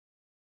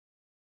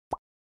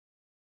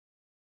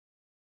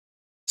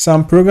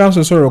Some programs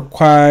also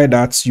require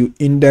that you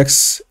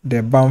index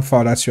the BAM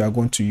file that you are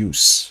going to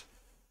use.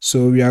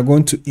 So we are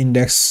going to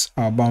index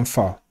our BAM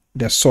file,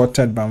 the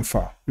sorted BAM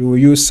file. We will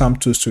use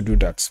Samtools to do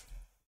that.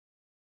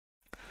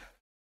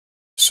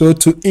 So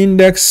to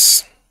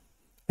index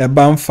a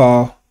BAM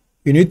file,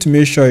 you need to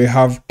make sure you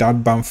have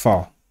that BAM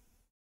file.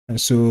 And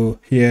so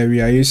here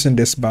we are using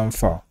this BAM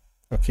file.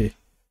 Okay.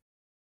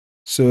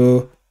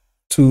 So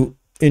to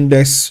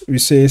index, we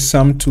say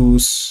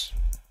Samtools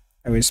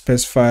and we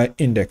specify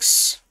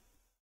index.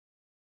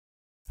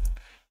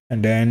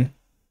 And then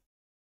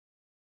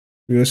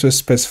we also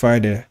specify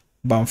the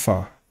BAM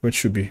file, which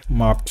should be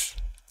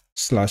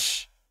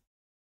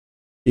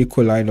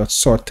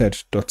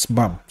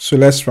mapped/equali.sorted.bam. So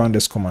let's run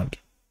this command.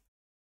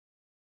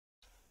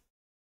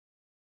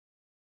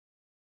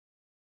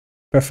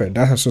 Perfect,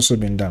 that has also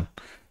been done.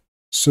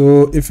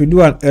 So if you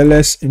do an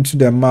ls into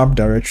the map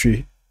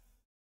directory,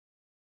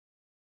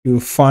 you'll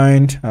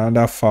find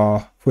another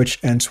file which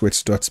ends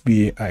with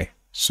 .bai.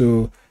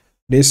 So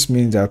this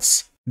means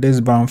that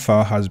this BAM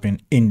file has been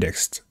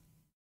indexed.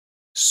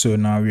 So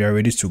now we are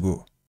ready to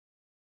go.